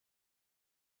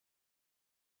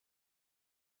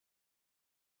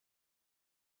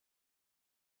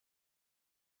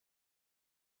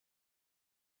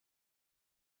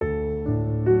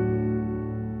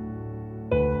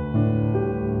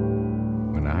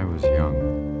was young,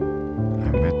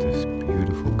 I met this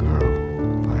beautiful girl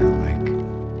by a lake.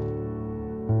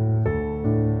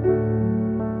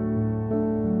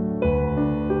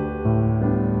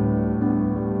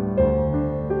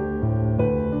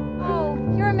 Oh,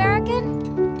 you're American?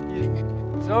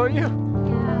 So are you. Yeah.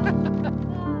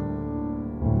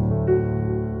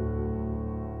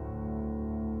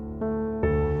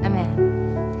 A man.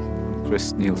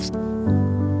 Chris Nielsen.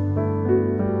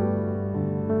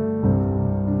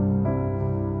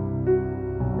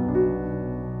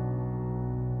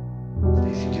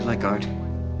 Stacy, do you like art?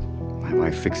 My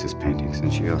wife fixes paintings,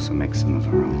 and she also makes some of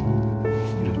her own.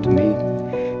 You know, to me,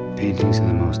 paintings are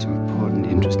the most important,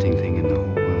 interesting thing in the whole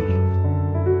world.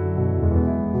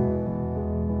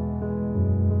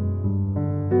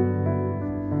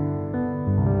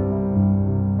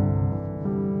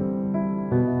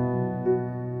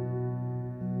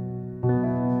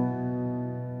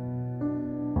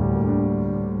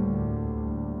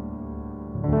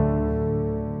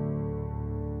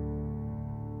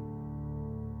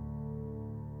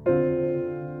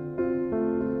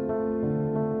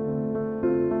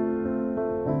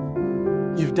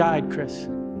 You've died, Chris.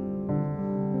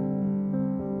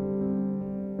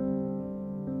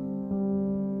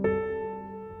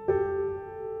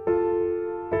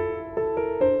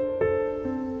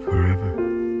 Forever.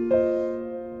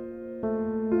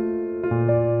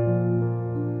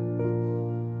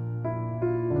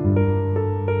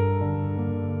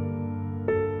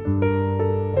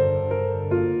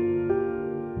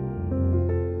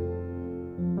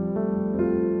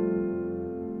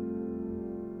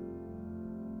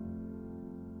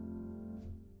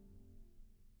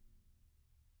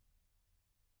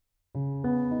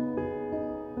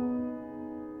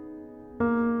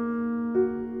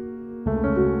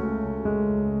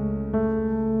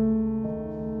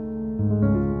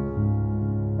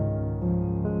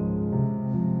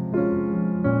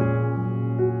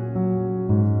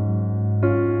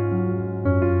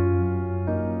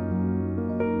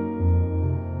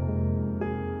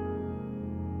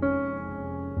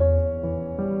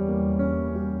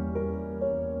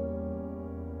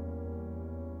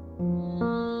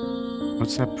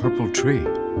 What's that purple tree?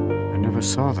 I never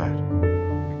saw that.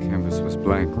 The canvas was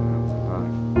blank when I was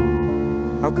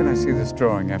alive. How can I see this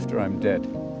drawing after I'm dead?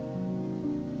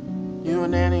 You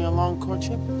and Annie a long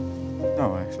courtship?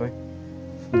 No, actually.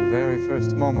 From the very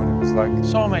first moment, it was like...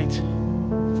 Soulmates.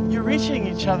 You're reaching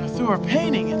each other through her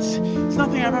painting. It's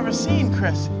nothing I've ever seen,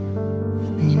 Chris.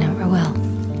 And you never will.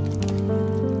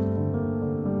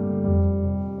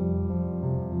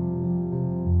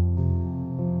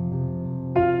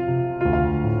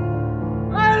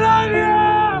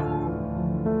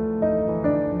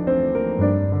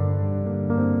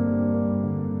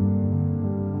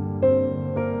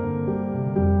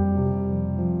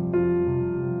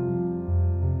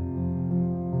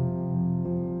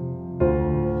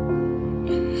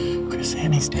 Chris,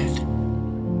 Annie's dead.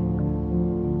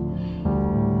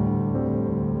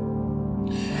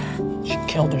 She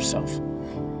killed herself.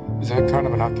 Is that kind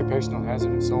of an occupational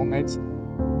hazard of soulmates?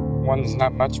 One's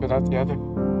not much without the other?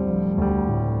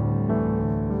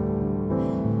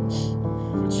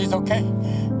 But she's okay.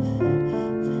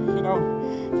 You know,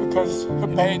 because her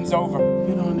pain's over.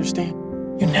 You don't understand.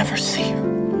 You never see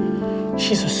her.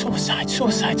 She's a suicide.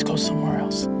 Suicides go somewhere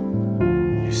else.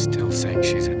 You're still saying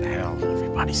she's in hell.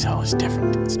 Everybody's hell is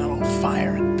different. It's not all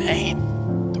fire and pain.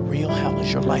 The real hell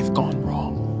is your life gone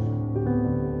wrong.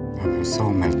 I'm her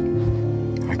soulmate.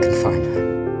 I can find her.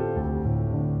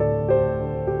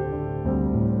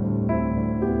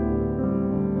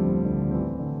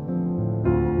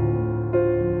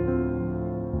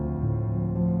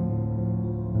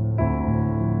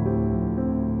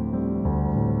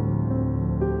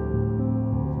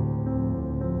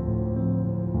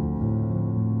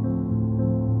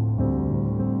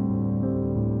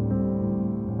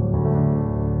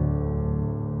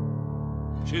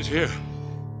 She's here.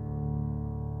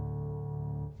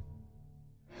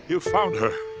 You found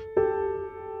her.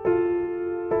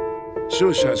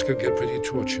 Suicides can get pretty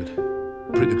tortured,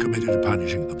 pretty committed to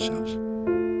punishing themselves.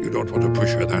 You don't want to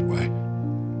push her that way.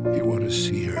 You want to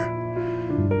see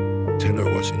her. Tell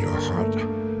her what's in your heart.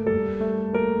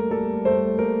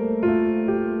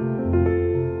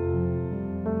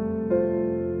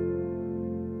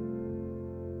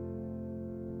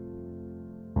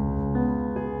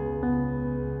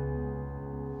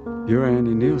 You're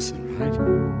Annie Nielsen, right?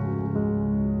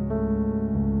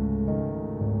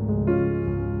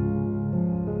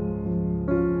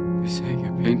 They say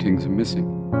your paintings are missing.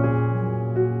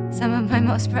 Some of my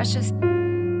most precious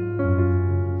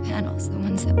panels, the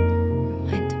ones that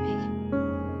remind me.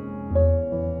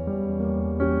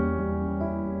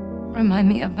 remind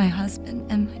me of my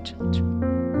husband and my children.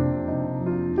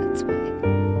 That's why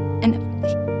I never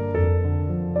leave.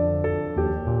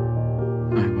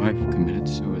 My wife committed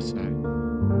suicide.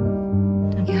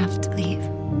 You have to leave.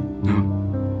 No,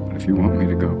 but if you want me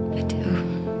to go, I do.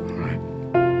 all right.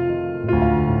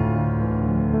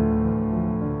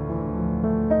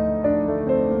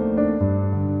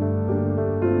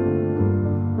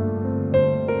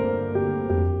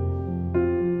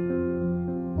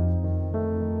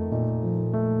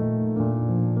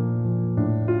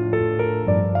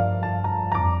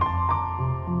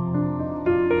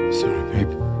 Sorry,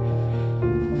 babe.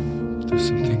 But there's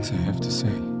some things I have to say.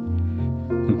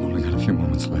 And I've only got a few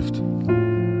moments left.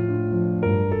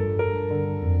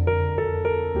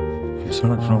 I'm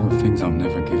sorry for all the things I'll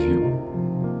never give you.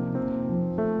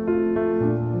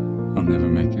 I'll never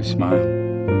make you smile.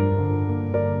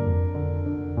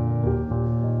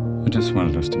 I just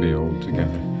wanted us to be old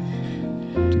together.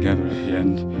 Together at the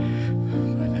end,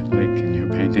 by that lake in your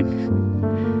painting.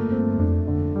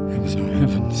 It was our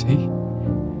heaven, see?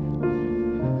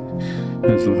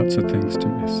 There's lots of things to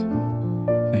miss.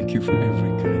 Thank you for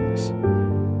every kindness.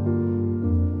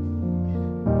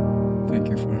 Thank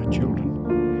you for our children.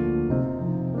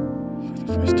 For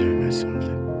the first time I saw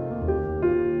them.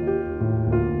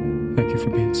 Thank you for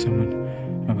being someone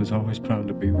I was always proud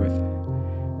to be with.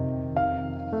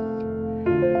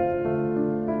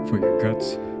 For your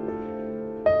guts.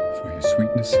 For your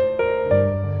sweetness.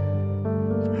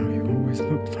 For how you always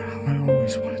looked. For how I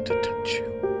always wanted to touch you.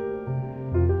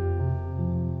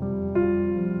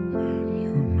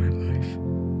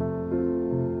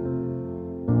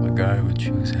 A guy would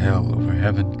choose hell over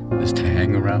heaven just to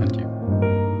hang around you.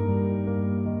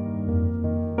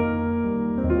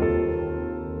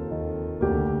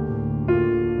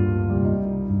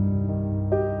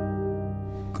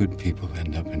 Good people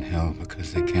end up in hell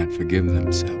because they can't forgive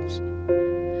themselves.